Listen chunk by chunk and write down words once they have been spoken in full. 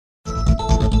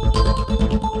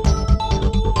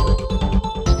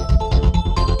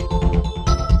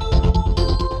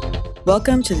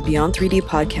Welcome to the Beyond 3D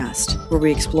podcast, where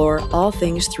we explore all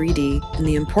things 3D and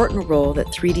the important role that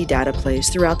 3D data plays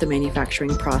throughout the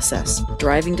manufacturing process,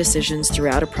 driving decisions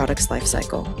throughout a product's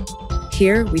lifecycle.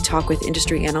 Here, we talk with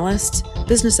industry analysts,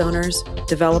 business owners,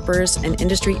 developers, and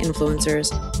industry influencers,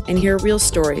 and hear real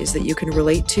stories that you can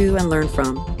relate to and learn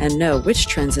from, and know which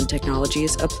trends and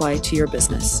technologies apply to your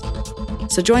business.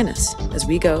 So join us as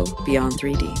we go beyond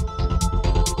 3D.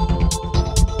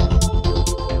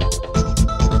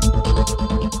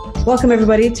 Welcome,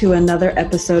 everybody, to another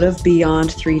episode of Beyond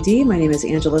 3D. My name is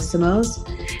Angela Simoes,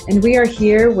 and we are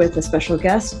here with a special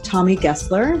guest, Tommy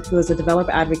Gessler, who is a developer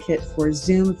advocate for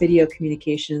Zoom Video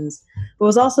Communications, but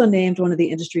was also named one of the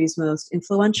industry's most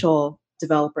influential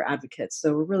developer advocates.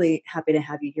 So we're really happy to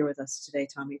have you here with us today,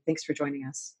 Tommy. Thanks for joining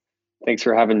us. Thanks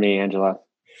for having me, Angela.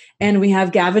 And we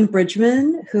have Gavin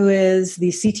Bridgman, who is the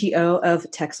CTO of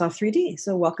TechSoft 3D.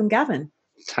 So welcome, Gavin.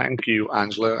 Thank you,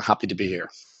 Angela. Happy to be here.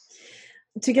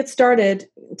 To get started,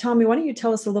 Tommy, why don't you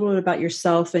tell us a little bit about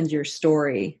yourself and your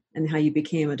story and how you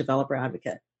became a developer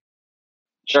advocate?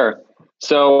 Sure.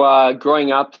 So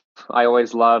growing up, I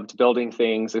always loved building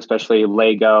things, especially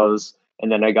Legos. And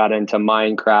then I got into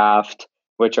Minecraft,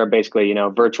 which are basically,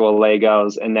 virtual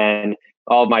Legos. And then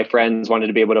all of my friends wanted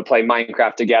to be able to play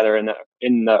Minecraft together. And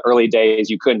in the early days,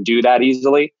 you couldn't do that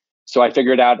easily. So I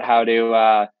figured out how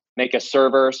to make a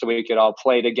server so we could all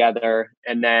play together.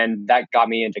 And then that got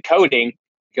me into coding,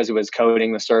 because it was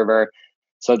coding the server.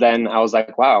 So then I was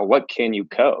like, wow, what can you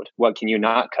code? What can you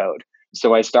not code?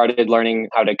 So I started learning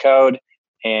how to code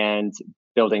and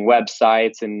building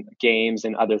websites and games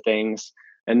and other things.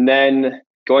 And then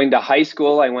going to high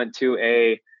school, I went to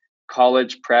a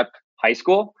college prep high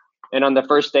school. And on the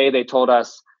first day, they told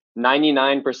us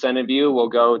 99% of you will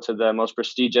go to the most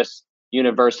prestigious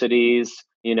universities,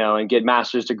 and get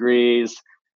master's degrees.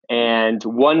 And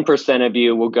 1% of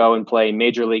you will go and play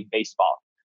Major League Baseball.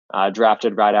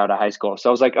 Drafted right out of high school. So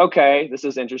I was like, okay, this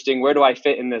is interesting. Where do I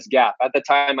fit in this gap? At the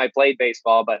time I played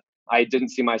baseball, but I didn't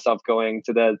see myself going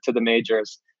to the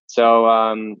majors. So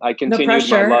I continued. No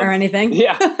pressure my love. or anything.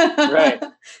 Yeah, right.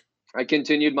 I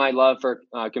continued my love for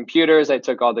computers. I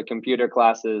took all the computer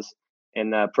classes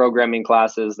and the programming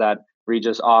classes that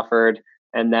Regis offered.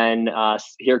 And then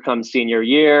here comes senior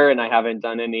year, and I haven't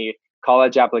done any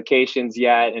college applications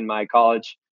yet. And my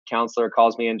college counselor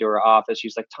calls me into her office.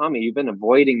 She's like, Tommy, you've been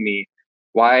avoiding me.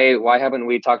 Why haven't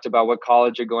we talked about what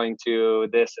college you're going to,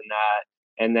 this and that?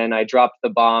 And then I dropped the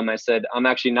bomb. I said, I'm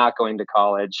actually not going to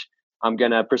college. I'm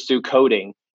going to pursue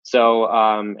coding. So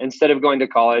instead of going to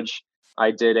college,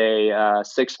 I did a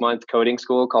 6-month coding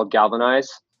school called Galvanize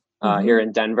here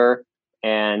in Denver.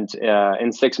 And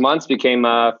in 6 months became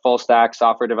a full stack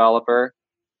software developer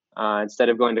instead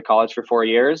of going to college for 4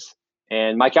 years.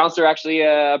 And my counselor actually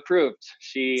approved.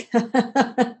 She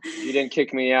didn't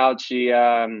kick me out. She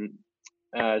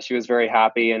was very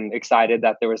happy and excited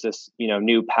that there was this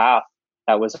new path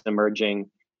that was emerging.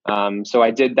 So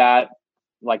I did that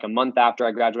like a month after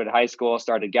I graduated high school.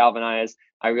 Started Galvanize.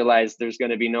 I realized there's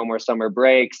going to be no more summer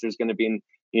breaks. There's going to be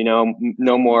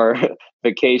no more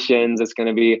vacations. It's going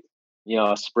to be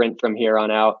a sprint from here on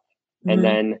out. And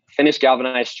then finished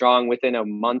Galvanize strong. Within a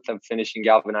month of finishing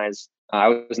Galvanize, I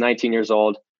was 19 years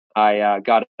old. I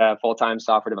got a full-time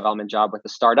software development job with a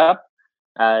startup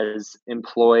as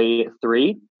employee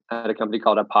 3 at a company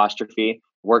called Apostrophe.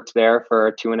 Worked there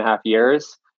for 2.5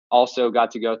 years. Also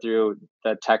got to go through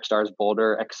the Techstars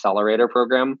Boulder Accelerator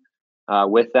program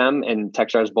with them. And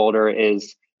Techstars Boulder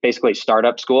is basically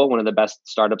startup school, one of the best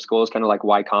startup schools, kind of like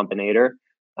Y Combinator.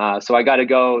 So I got to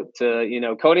go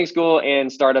to, coding school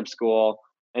and startup school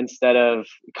instead of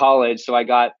college. So I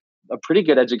got a pretty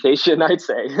good education, I'd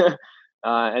say.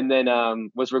 And then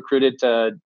was recruited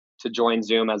to join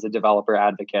Zoom as a developer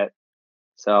advocate.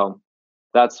 So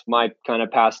that's my kind of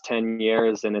past 10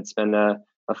 years, and it's been a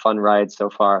fun ride so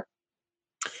far.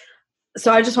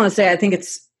 So I just want to say, I think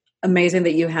it's amazing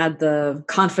that you had the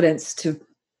confidence to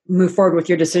move forward with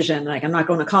your decision. Like, I'm not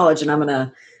going to college and I'm going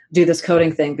to do this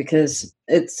coding thing, because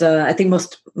it's I think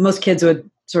most kids would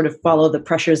sort of follow the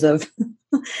pressures of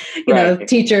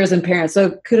teachers and parents.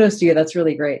 So kudos to you. That's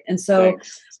really great. And so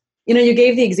Thanks. You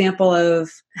gave the example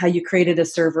of how you created a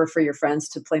server for your friends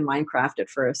to play Minecraft at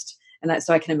first, and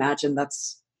so I can imagine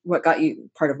that's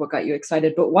part of what got you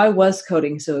excited. But why was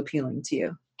coding so appealing to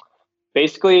you?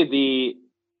 Basically,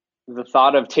 the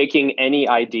thought of taking any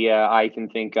idea I can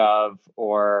think of,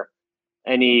 or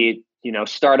any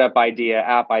startup idea,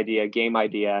 app idea, game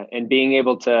idea, and being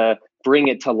able to bring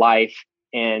it to life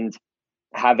and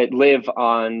have it live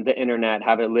on the internet,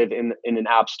 have it live in an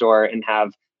app store, and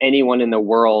have anyone in the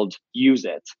world use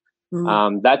it.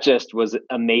 That just was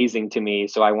amazing to me.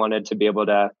 So I wanted to be able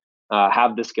to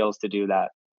have the skills to do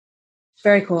that.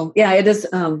 Very cool. Yeah, it is.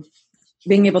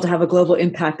 Being able to have a global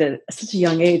impact at such a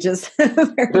young age is a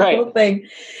very cool thing.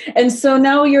 And so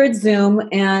now you're at Zoom,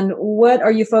 and what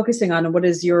are you focusing on, and what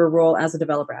is your role as a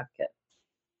developer advocate?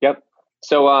 Yep.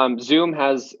 So Zoom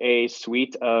has a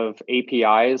suite of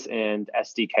APIs and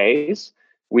SDKs.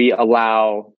 We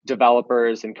allow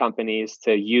developers and companies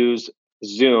to use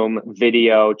Zoom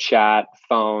video, chat,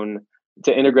 phone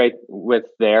to integrate with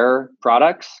their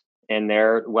products and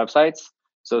their websites.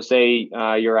 So say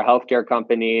you're a healthcare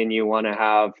company and you want to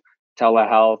have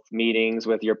telehealth meetings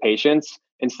with your patients.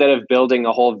 Instead of building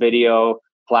a whole video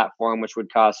platform, which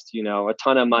would cost, a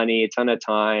ton of money, a ton of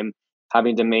time,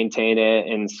 having to maintain it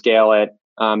and scale it,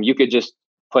 you could just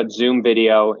put Zoom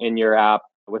video in your app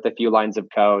with a few lines of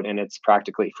code and it's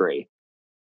practically free.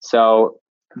 So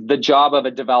the job of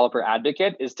a developer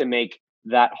advocate is to make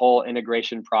that whole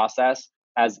integration process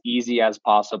as easy as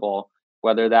possible,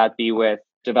 whether that be with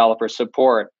developer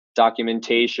support,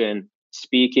 documentation,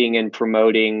 speaking and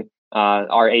promoting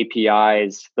our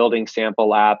APIs, building sample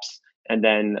apps, and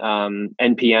then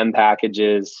NPM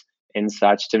packages and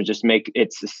such to just make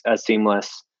it a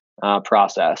seamless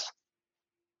process.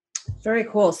 Very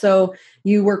cool. So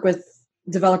you work with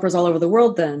developers all over the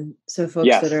world then? So folks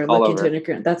that are looking to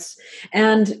integrate.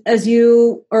 And as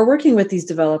you are working with these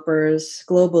developers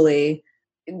globally,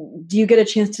 do you get a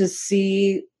chance to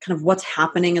see kind of what's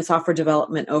happening in software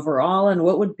development overall? And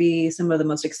what would be some of the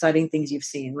most exciting things you've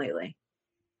seen lately?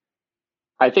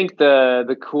 I think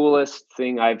the coolest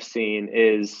thing I've seen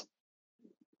is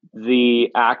the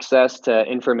access to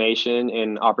information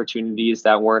and opportunities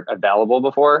that weren't available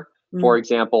before. For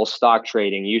example, stock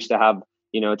trading. You used to have,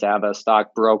 to have a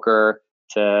stock broker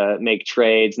to make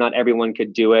trades. Not everyone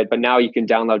could do it, but now you can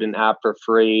download an app for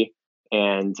free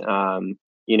and,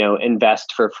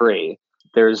 invest for free.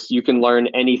 You can learn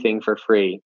anything for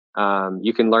free.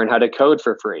 You can learn how to code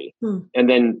for free. And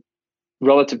then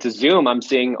relative to Zoom, I'm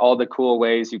seeing all the cool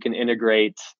ways you can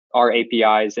integrate our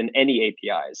APIs and any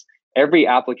APIs. Every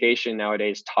application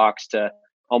nowadays talks to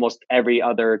almost every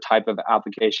other type of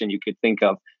application you could think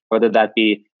of, whether that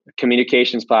be a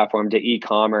communications platform to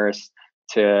e-commerce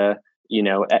to,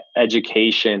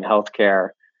 education, healthcare.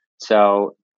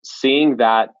 So seeing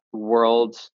that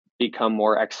world become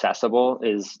more accessible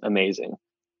is amazing.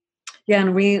 Yeah,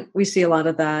 and we see a lot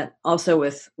of that also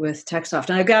with TechSoft.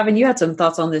 Now, Gavin, you had some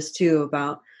thoughts on this too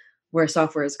about where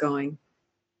software is going.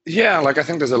 Yeah, I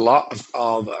think there's a lot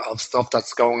of stuff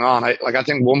that's going on. I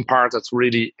think one part that's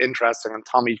really interesting, and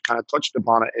Tommy kind of touched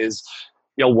upon it, is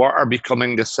what are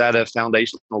becoming the set of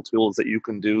foundational tools that you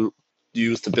can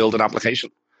use to build an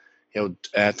application.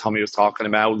 Tommy was talking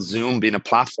about Zoom being a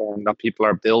platform that people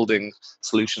are building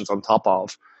solutions on top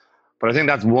of. But I think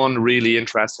that's one really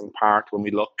interesting part when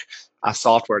we look at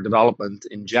software development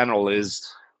in general is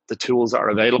the tools that are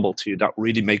available to you that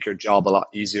really make your job a lot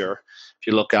easier. If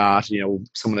you look at,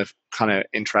 some of the kind of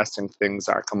interesting things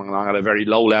that are coming along at a very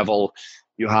low level,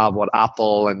 you have what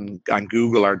Apple and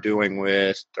Google are doing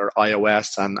with their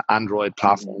iOS and Android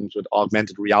platforms with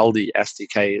augmented reality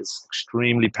SDKs,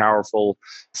 extremely powerful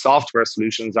software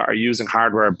solutions that are using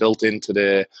hardware built into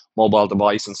the mobile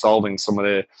device and solving some of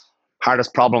the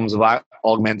hardest problems of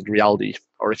augmented reality.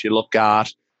 Or if you look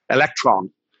at Electron,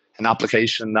 an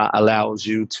application that allows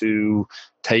you to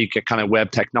take a kind of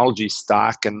web technology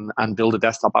stack and build a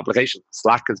desktop application.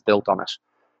 Slack is built on it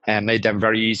and made them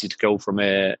very easy to go from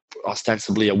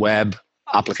ostensibly a web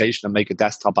application and make a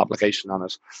desktop application on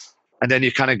it. And then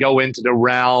you kind of go into the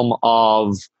realm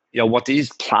of what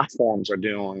these platforms are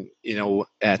doing.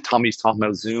 Tommy's talking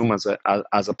about Zoom as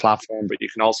a platform, but you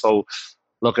can also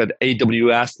look at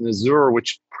AWS and Azure,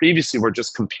 which previously were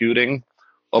just computing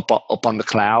up on the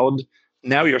cloud.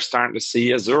 Now you're starting to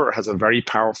see Azure has a very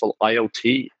powerful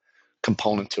IoT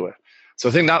component to it. So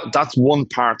I think that's one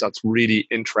part that's really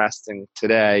interesting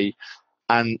today.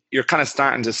 And you're kind of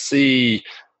starting to see,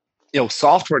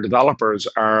 software developers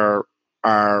are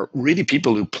really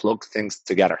people who plug things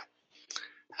together.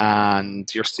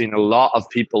 And you're seeing a lot of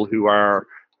people who are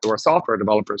software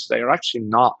developers. They are actually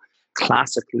not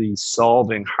classically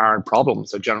solving hard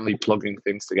problems. They're generally plugging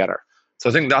things together. So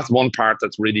I think that's one part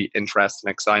that's really interesting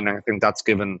and exciting. I think that's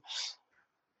given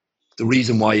the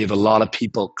reason why you have a lot of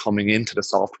people coming into the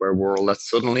software world, that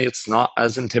suddenly it's not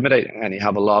as intimidating and you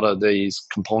have a lot of these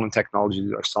component technologies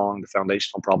that are solving the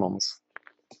foundational problems.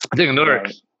 I think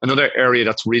another area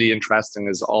that's really interesting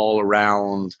is all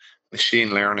around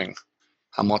machine learning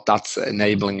and what that's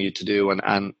enabling you to do.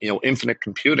 And infinite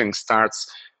computing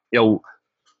starts,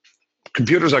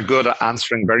 computers are good at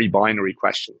answering very binary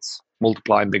questions,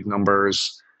 multiplying big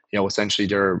numbers, essentially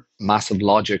they're massive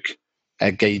logic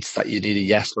gates that you need a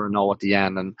yes or a no at the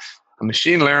end. And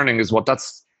machine learning is what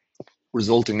that's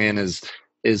resulting in is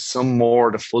some more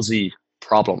of the fuzzy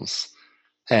problems,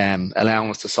 allowing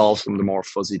us to solve some of the more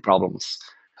fuzzy problems.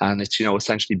 And it's,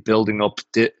 essentially building up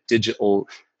digital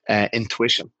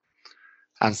intuition.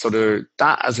 And so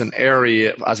that as an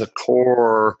area, as a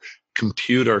core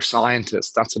computer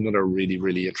scientist, that's another really,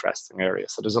 really interesting area.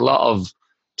 So there's a lot of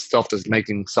stuff that's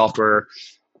making software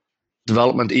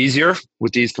development easier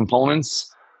with these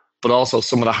components, but also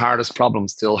some of the hardest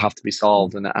problems still have to be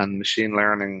solved. And machine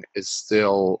learning is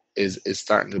still is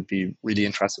starting to be really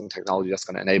interesting technology that's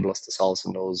going to enable us to solve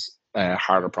some of those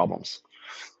harder problems.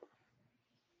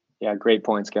 Yeah, great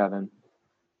points, Gavin.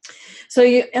 So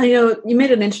you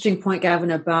made an interesting point,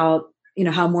 Gavin, about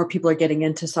how more people are getting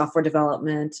into software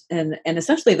development, and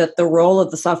essentially that the role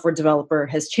of the software developer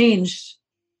has changed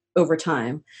over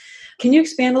time. Can you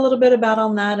expand a little bit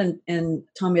on that? And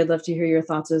Tommy, I'd love to hear your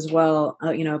thoughts as well.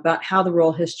 About how the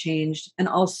role has changed, and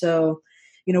also,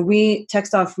 we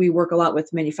TechSoft, we work a lot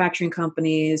with manufacturing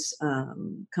companies,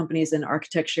 companies in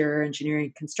architecture,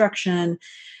 engineering, construction.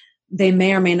 They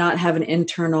may or may not have an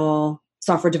internal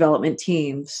software development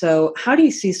team. So how do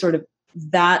you see sort of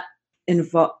that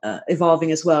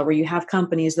evolving as well, where you have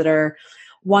companies that are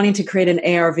wanting to create an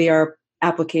AR/VR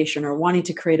application, or wanting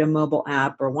to create a mobile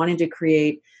app, or wanting to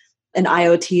create an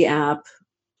IoT app?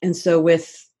 And so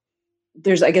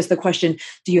there's, I guess, the question,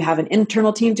 do you have an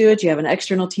internal team do it? Do you have an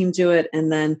external team do it?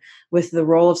 And then with the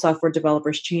role of software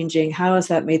developers changing, how has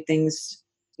that made things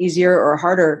easier or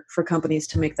harder for companies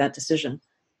to make that decision?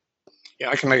 Yeah,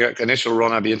 I can make an initial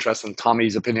run. I'd be interested in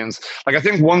Tommy's opinions. I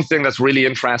think one thing that's really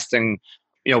interesting,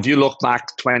 if you look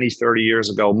back 20, 30 years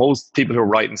ago, most people who were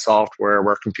writing software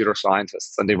were computer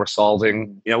scientists, and they were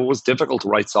solving, it was difficult to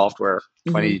write software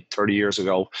 20, 30 years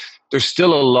ago. There's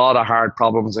still a lot of hard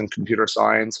problems in computer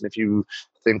science. And if you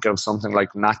think of something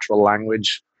like natural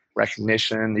language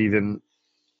recognition, even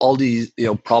all these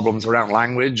problems around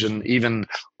language, and even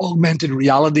augmented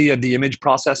reality and the image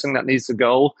processing that needs to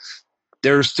go,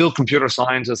 there's still computer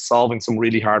scientists solving some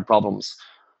really hard problems.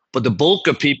 But the bulk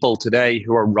of people today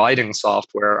who are writing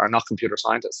software are not computer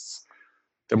scientists.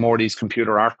 They're more these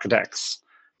computer architects.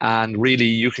 And really,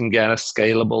 you can get a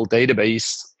scalable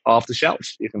database off the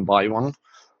shelf. You can buy one.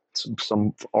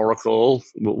 Some Oracle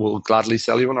will gladly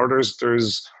sell you one, or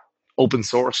there's open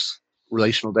source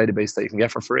relational database that you can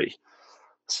get for free.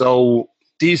 So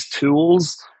these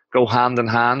tools go hand in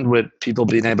hand with people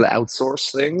being able to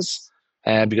outsource things.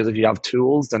 Because if you have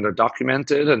tools, then they're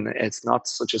documented, and it's not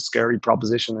such a scary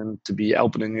proposition. And to be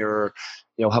opening your,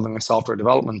 having a software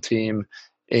development team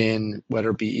in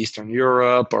whether it be Eastern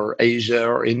Europe or Asia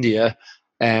or India,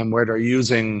 where they're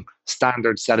using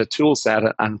standard set of tool set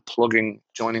and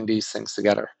joining these things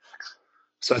together.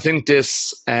 So I think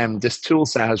this tool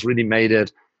set has really made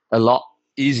it a lot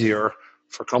easier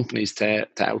for companies to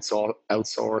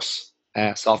outsource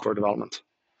software development.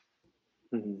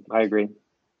 I agree.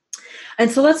 And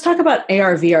so let's talk about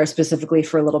AR/VR specifically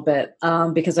for a little bit,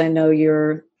 because I know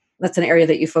that's an area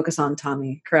that you focus on,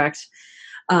 Tommy, correct?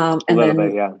 And a little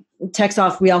bit, yeah.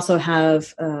 TechSoft, we also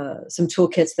have some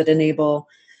toolkits that enable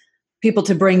people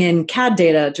to bring in CAD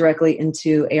data directly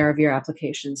into AR/VR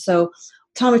applications. So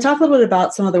Tommy, talk a little bit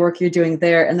about some of the work you're doing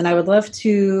there, and then I would love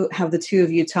to have the two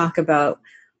of you talk about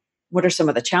what are some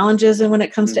of the challenges when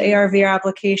it comes to AR/VR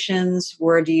applications.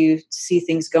 Where do you see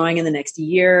things going in the next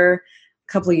year,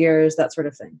 couple of years, that sort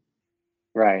of thing?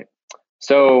 Right.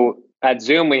 So at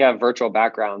Zoom, we have virtual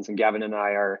backgrounds, and Gavin and I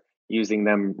are using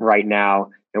them right now.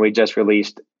 And we just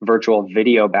released virtual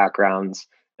video backgrounds.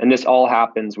 And this all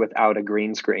happens without a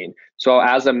green screen. So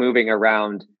as I'm moving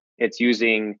around, it's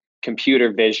using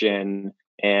computer vision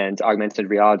and augmented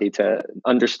reality to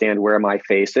understand where my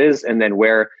face is, and then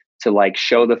where to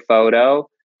show the photo,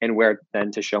 and where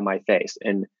then to show my face,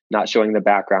 and not showing the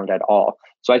background at all.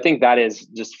 So I think that is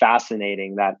just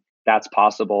fascinating that that's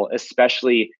possible,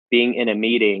 especially being in a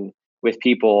meeting with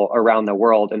people around the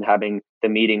world and having the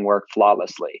meeting work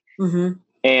flawlessly. Mm-hmm.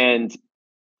 And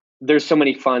there's so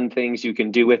many fun things you can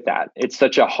do with that. It's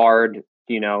such a hard,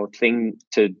 thing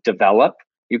to develop,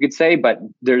 you could say, but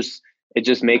it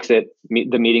just makes the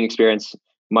meeting experience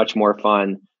much more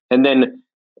fun. And then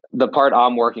the part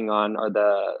I'm working on are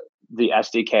the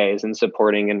SDKs, and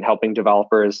supporting and helping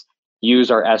developers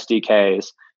use our SDKs.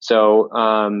 So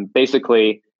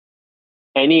basically,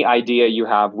 any idea you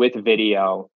have with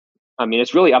video,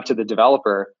 it's really up to the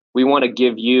developer. We want to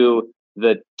give you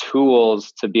the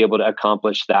tools to be able to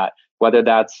accomplish that, whether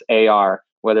that's AR,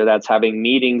 whether that's having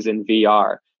meetings in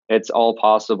VR. It's all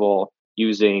possible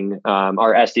using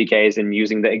our SDKs and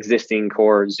using the existing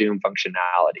core Zoom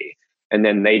functionality. and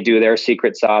then they do their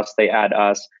secret sauce, they add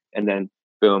us, and then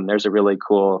boom, there's a really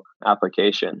cool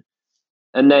application.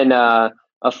 And then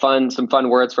some fun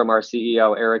words from our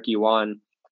CEO, Eric Yuan.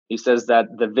 He says that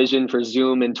the vision for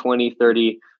Zoom in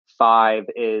 2035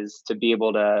 is to be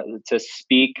able to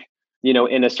speak,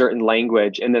 in a certain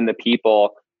language, and then the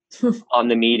people on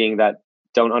the meeting that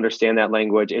don't understand that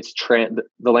language,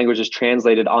 the language is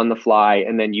translated on the fly,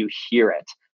 and then you hear it,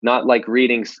 not like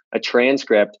reading a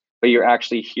transcript, but you're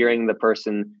actually hearing the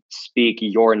person speak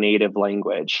your native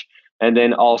language. And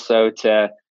then also to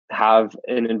have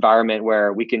an environment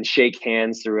where we can shake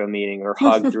hands through a meeting, or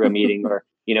hug through a meeting, or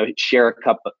share a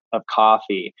cup of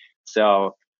coffee.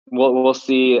 So we'll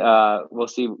see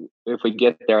if we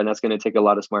get there, and that's going to take a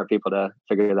lot of smart people to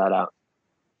figure that out.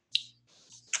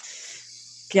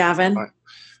 Gavin,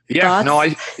 yeah,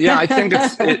 thoughts? I think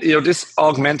it's this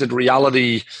augmented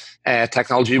reality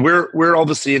technology. We're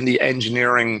obviously in the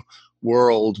engineering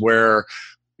world where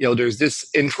there's this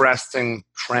interesting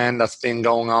trend that's been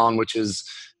going on, which is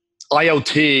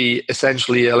IoT.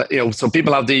 Essentially, so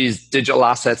people have these digital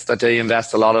assets that they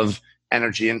invest a lot of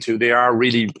energy into. They are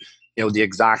really the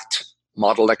exact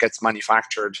model that gets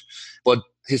manufactured, but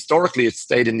historically it's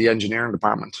stayed in the engineering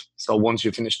department. So once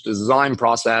you finish the design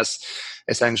process,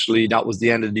 essentially that was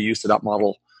the end of the use of that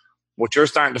model. What you're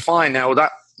starting to find now,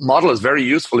 that model is very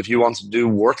useful if you want to do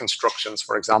work instructions,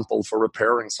 for example, for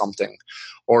repairing something,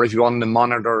 or if you want to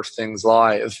monitor things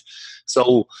live.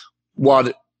 So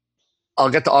I'll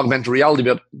get to augmented reality,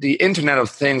 but the Internet of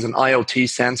Things and IoT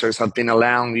sensors have been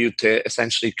allowing you to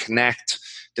essentially connect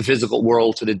the physical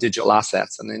world to the digital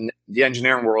assets. And in the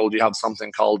engineering world, you have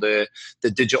something called the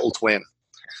digital twin.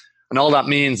 And all that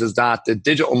means is that the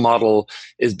digital model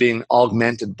is being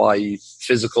augmented by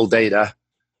physical data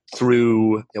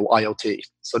through IoT.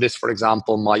 So this, for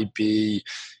example, might be,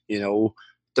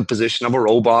 the position of a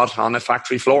robot on a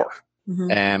factory floor.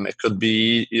 Mm-hmm. It could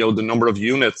be, the number of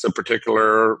units a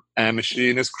particular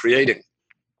machine is creating.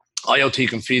 IoT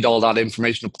can feed all that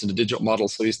information up to the digital model,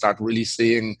 so you start really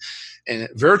seeing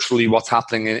virtually what's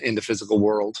happening in the physical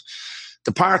world.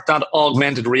 The part that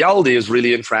augmented reality is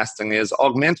really interesting is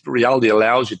augmented reality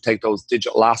allows you to take those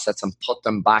digital assets and put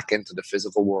them back into the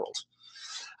physical world.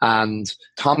 And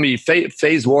Tommy,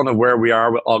 phase one of where we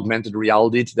are with augmented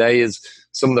reality today is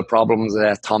some of the problems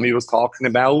that Tommy was talking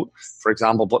about. For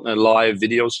example, putting a live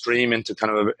video stream into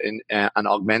kind of and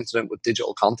augmenting it with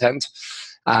digital content.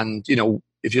 And,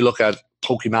 if you look at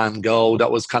Pokemon Go,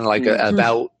 that was kind of like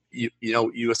about,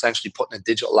 you essentially putting a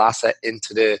digital asset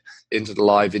into the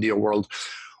live video world.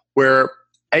 Where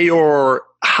AR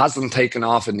hasn't taken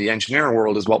off in the engineering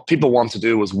world is what people want to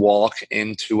do is walk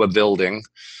into a building,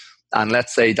 and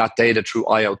let's say that data through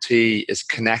IoT is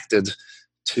connected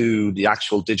to the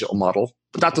actual digital model.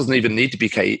 But that doesn't even need to be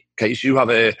case. You have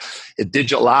a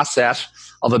digital asset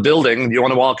of a building. You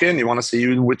want to walk in, you want to see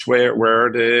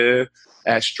where the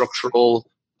structural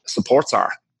supports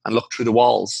are and look through the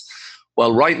walls.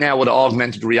 Well, right now with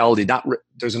augmented reality,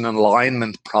 there's an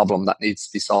alignment problem that needs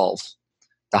to be solved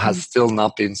that has still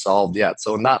not been solved yet.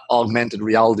 So in that augmented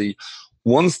reality,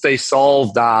 once they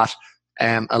solve that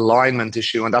alignment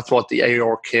issue, and that's what the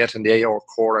AR Kit and the AR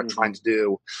Core are trying to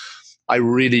do, I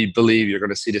really believe you're going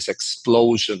to see this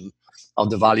explosion of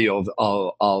the value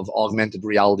of augmented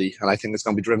reality. And I think it's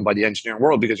going to be driven by the engineering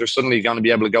world, because you're suddenly going to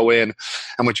be able to go in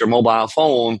and with your mobile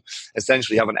phone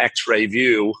essentially have an X-ray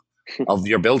view of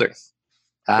your building.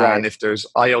 And if there's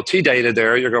IoT data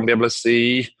there, you're going to be able to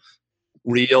see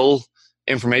real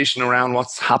information around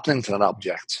what's happening to that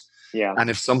object. Yeah. And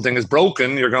if something is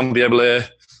broken, you're going to be able to,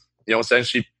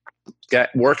 essentially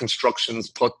get work instructions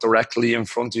put directly in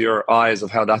front of your eyes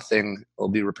of how that thing will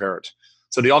be repaired.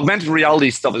 So the augmented reality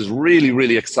stuff is really,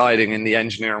 really exciting in the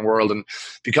engineering world. And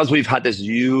because we've had this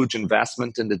huge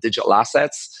investment in the digital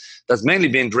assets, that's mainly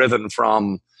been driven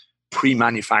from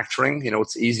pre-manufacturing.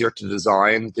 It's easier to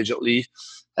design digitally.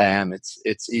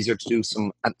 It's easier to do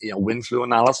some wind flow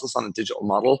analysis on a digital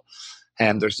model.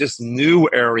 And there's this new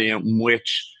area in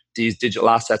which these digital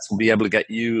assets will be able to get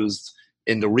used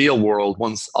in the real world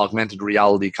once augmented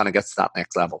reality kind of gets to that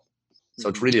next level. So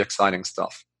it's really exciting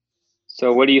stuff.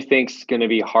 So what do you think is going to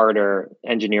be harder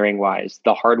engineering wise,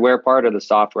 the hardware part or the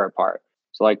software part?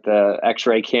 So like the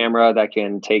X-ray camera that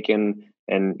can take in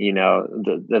and,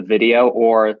 the video,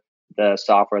 or the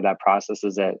software that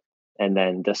processes it and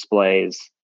then displays,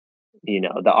 the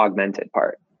augmented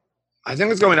part? I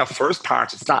think it's going to that first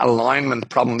part. It's that alignment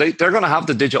problem. They're going to have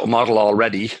the digital model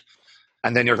already.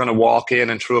 And then you're going to walk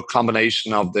in, and through a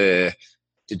combination of the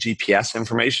GPS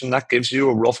information that gives you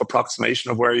a rough approximation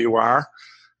of where you are,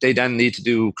 they then need to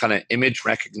do kind of image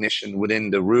recognition within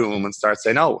the room and start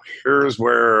saying, oh, here's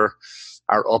where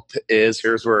our up is,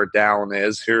 here's where our down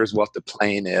is, here's what the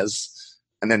plane is,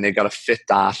 and then they got to fit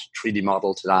that 3D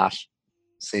model to that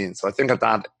scene. So I think at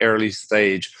that early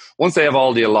stage, once they have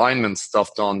all the alignment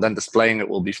stuff done, then displaying it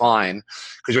will be fine,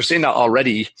 because you're seeing that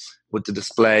already with the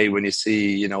display when you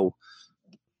see, you know,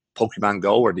 Pokemon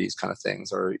Go or these kind of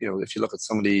things, or, you know, if you look at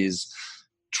some of these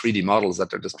 3D models that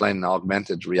they're displaying in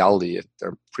augmented reality,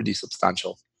 they're pretty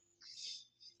substantial.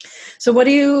 So what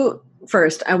do you,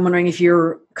 first, I'm wondering if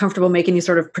you're comfortable making any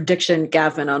sort of prediction,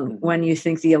 Gavin, on when you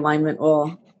think the alignment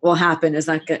will happen. Is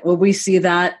that good? Will we see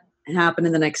that happen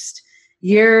in the next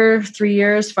year, 3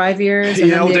 years, 5 years,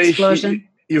 and then the explosion?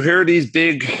 You hear these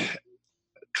big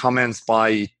comments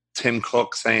by Tim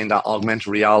Cook saying that augmented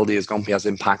reality is going to be as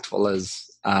impactful as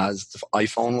the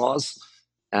iPhone was.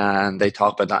 And they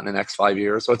talk about that in the next 5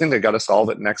 years. So I think they've got to solve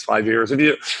it in the next 5 years.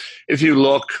 If you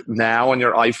look now on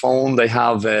your iPhone, they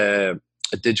have a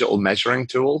digital measuring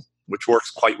tool, which works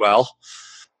quite well.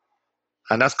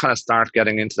 And that's kind of start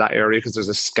getting into that area because there's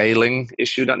a scaling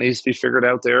issue that needs to be figured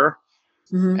out there.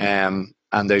 Mm-hmm.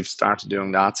 And they've started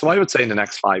doing that. So I would say in the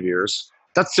next 5 years.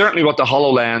 That's certainly what the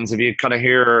HoloLens, if you kind of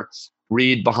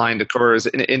read behind the covers.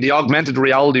 In the augmented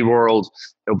reality world,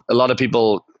 a lot of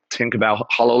people think about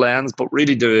HoloLens, but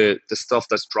really the stuff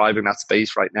that's driving that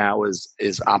space right now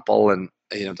is Apple, and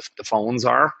you know the phones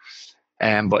are.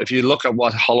 But if you look at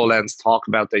what HoloLens talk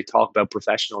about, they talk about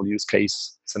professional use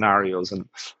case scenarios,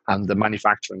 and the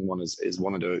manufacturing one is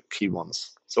one of the key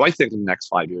ones. So I think in the next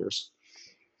 5 years.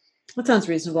 That sounds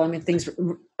reasonable. I mean, things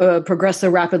progress so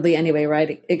rapidly anyway,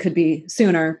 right? It could be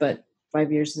sooner, but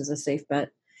 5 years is a safe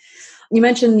bet. You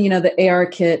mentioned, you know, the AR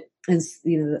kit and,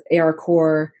 you know, the AR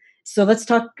core. So let's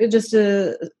talk just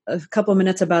a couple of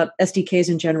minutes about SDKs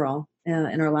in general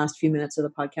in our last few minutes of the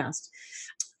podcast.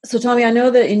 So Tommy, I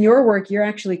know that in your work, you're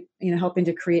actually, you know, helping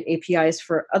to create APIs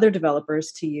for other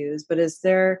developers to use, but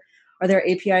are there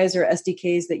APIs or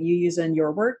SDKs that you use in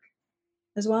your work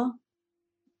as well?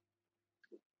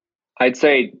 I'd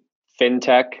say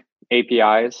fintech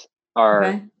APIs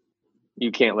are,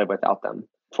 you can't live without them.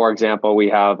 For example, we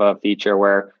have a feature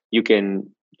where you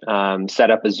can set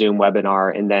up a Zoom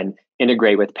webinar and then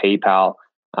integrate with PayPal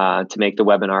to make the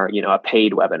webinar, you know, a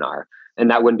paid webinar. And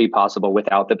that wouldn't be possible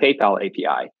without the PayPal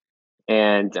API.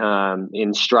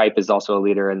 And Stripe is also a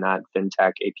leader in that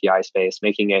fintech API space,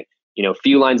 making it, you know, a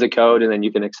few lines of code, and then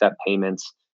you can accept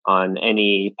payments on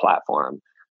any platform,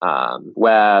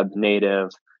 web,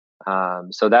 native.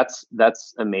 So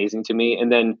that's amazing to me.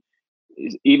 And then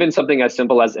even something as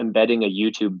simple as embedding a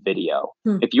YouTube video.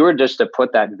 If you were just to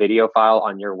put that video file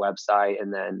on your website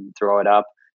and then throw it up,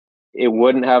 it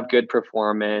wouldn't have good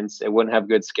performance. It wouldn't have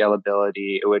good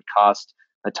scalability. It would cost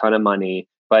a ton of money.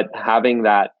 But having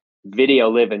that video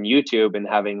live in YouTube and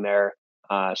having their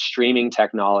streaming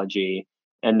technology,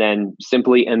 and then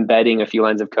simply embedding a few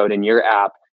lines of code in your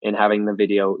app and having the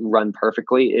video run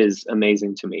perfectly is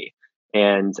amazing to me.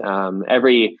 And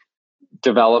every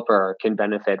developer can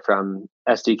benefit from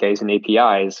SDKs and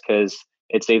APIs because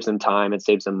it saves them time, it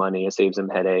saves them money, it saves them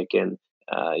headache, and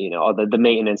you know, all the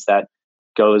maintenance that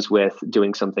goes with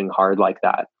doing something hard like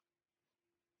that.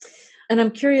 And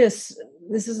I'm curious,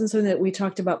 this isn't something that we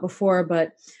talked about before,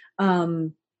 but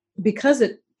because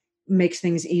it makes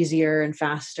things easier and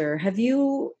faster, have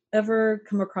you ever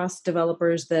come across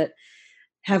developers that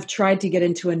have tried to get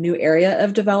into a new area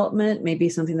of development, maybe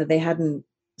something that they hadn't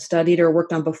studied or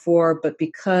worked on before, but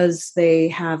because they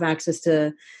have access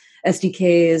to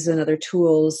SDKs and other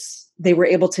tools, they were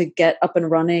able to get up and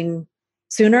running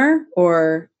sooner?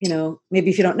 Or, you know, maybe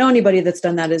if you don't know anybody that's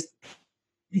done that, do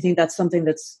you think that's something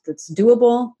that's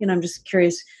doable? You know, I'm just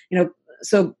curious, you know,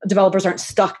 so developers aren't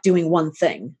stuck doing one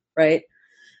thing, right?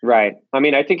 Right. I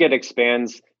mean, I think it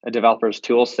expands a developer's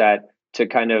tool set to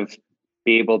kind of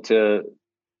be able to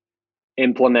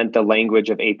implement the language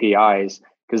of APIs,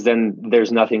 because then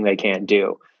there's nothing they can't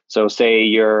do. So say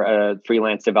you're a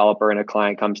freelance developer and a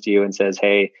client comes to you and says,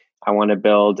 hey, I want to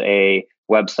build a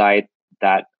website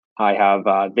that I have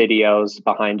videos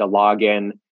behind a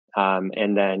login,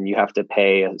 and then you have to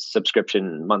pay a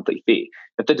subscription monthly fee.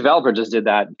 If the developer just did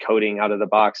that coding out of the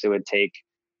box, it would take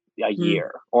a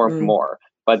year or more.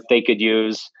 But they could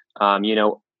use, you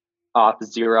know,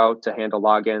 Auth0 to handle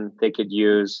login. They could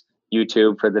use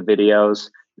YouTube for the videos,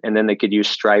 and then they could use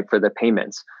Stripe for the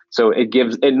payments. So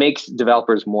it makes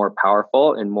developers more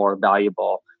powerful and more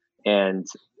valuable, and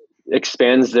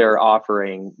expands their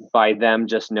offering by them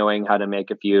just knowing how to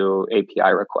make a few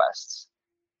API requests.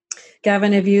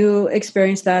 Gavin, have you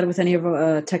experienced that with any of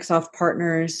TechSoft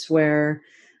partners where,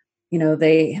 you know,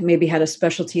 they maybe had a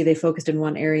specialty, they focused in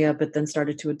one area, but then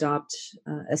started to adopt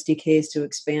SDKs to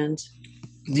expand?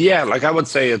 Yeah, like I would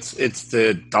say it's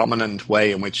the dominant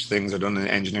way in which things are done in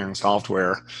engineering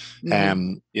software.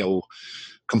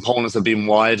 Components have been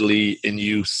widely in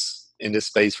use in this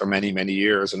space for many, many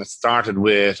years. And it started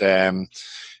with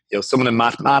some of the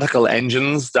mathematical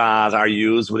engines that are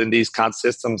used within these CAD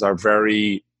systems are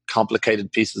very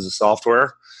complicated pieces of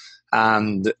software.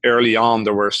 And early on,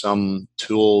 there were some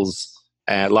tools,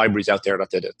 libraries out there that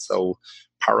did it. So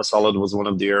Parasolid was one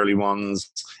of the early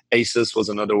ones. ACES was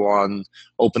another one.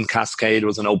 OpenCascade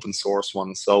was an open source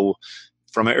one. So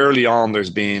from early on, there's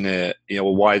been a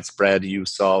widespread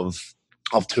use of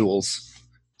tools.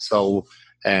 So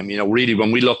really,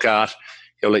 when we look at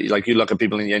like you look at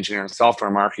people in the engineering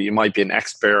software market, you might be an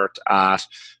expert at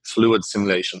fluid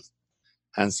simulation.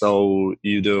 And so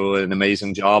you do an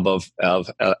amazing job of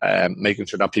making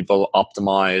sure that people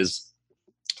optimize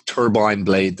turbine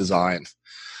blade design.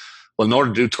 Well, in order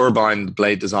to do turbine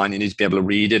blade design, you need to be able to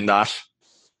read in that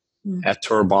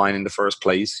turbine in the first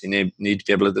place. You need to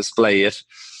be able to display it.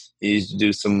 You need to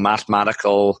do some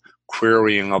mathematical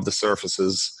querying of the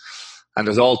surfaces. And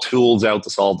there's all tools out to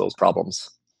solve those problems.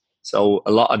 So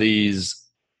a lot of these,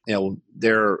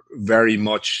 they're very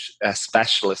much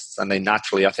specialists, and I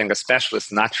think a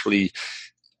specialist naturally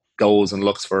goes and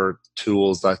looks for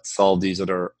tools that solve these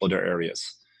other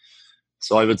areas.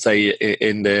 So I would say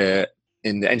in the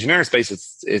engineering space,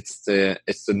 it's the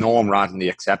norm rather than the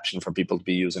exception for people to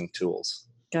be using tools.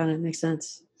 Got it. Makes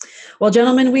sense. Well,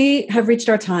 gentlemen, we have reached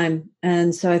our time,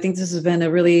 and so I think this has been a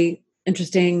really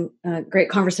interesting, great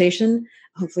conversation.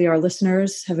 Hopefully, our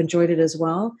listeners have enjoyed it as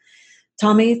well.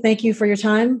 Tommy, thank you for your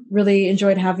time. Really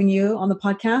enjoyed having you on the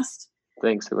podcast.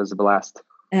 Thanks. It was a blast.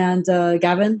 And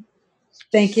Gavin,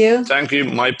 thank you. Thank you.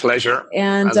 My pleasure.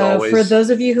 And for those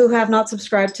of you who have not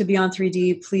subscribed to Beyond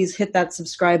 3D, please hit that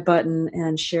subscribe button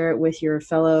and share it with your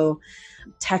fellow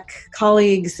tech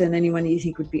colleagues and anyone you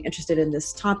think would be interested in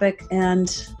this topic.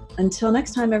 And until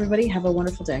next time, everybody, have a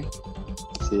wonderful day.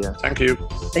 See ya. Thank you.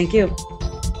 Thank you.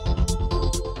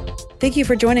 Thank you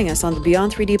for joining us on the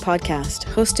Beyond 3D podcast,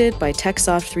 hosted by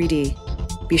TechSoft 3D.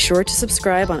 Be sure to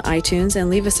subscribe on iTunes and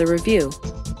leave us a review,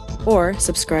 or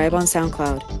subscribe on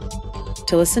SoundCloud.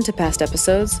 To listen to past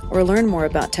episodes or learn more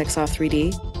about TechSoft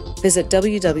 3D, visit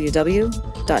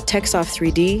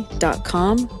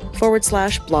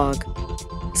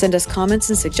www.techsoft3d.com/blog. Send us comments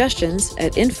and suggestions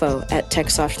at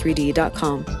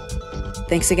info@techsoft3d.com.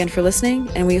 Thanks again for listening,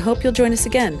 and we hope you'll join us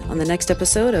again on the next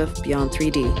episode of Beyond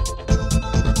 3D.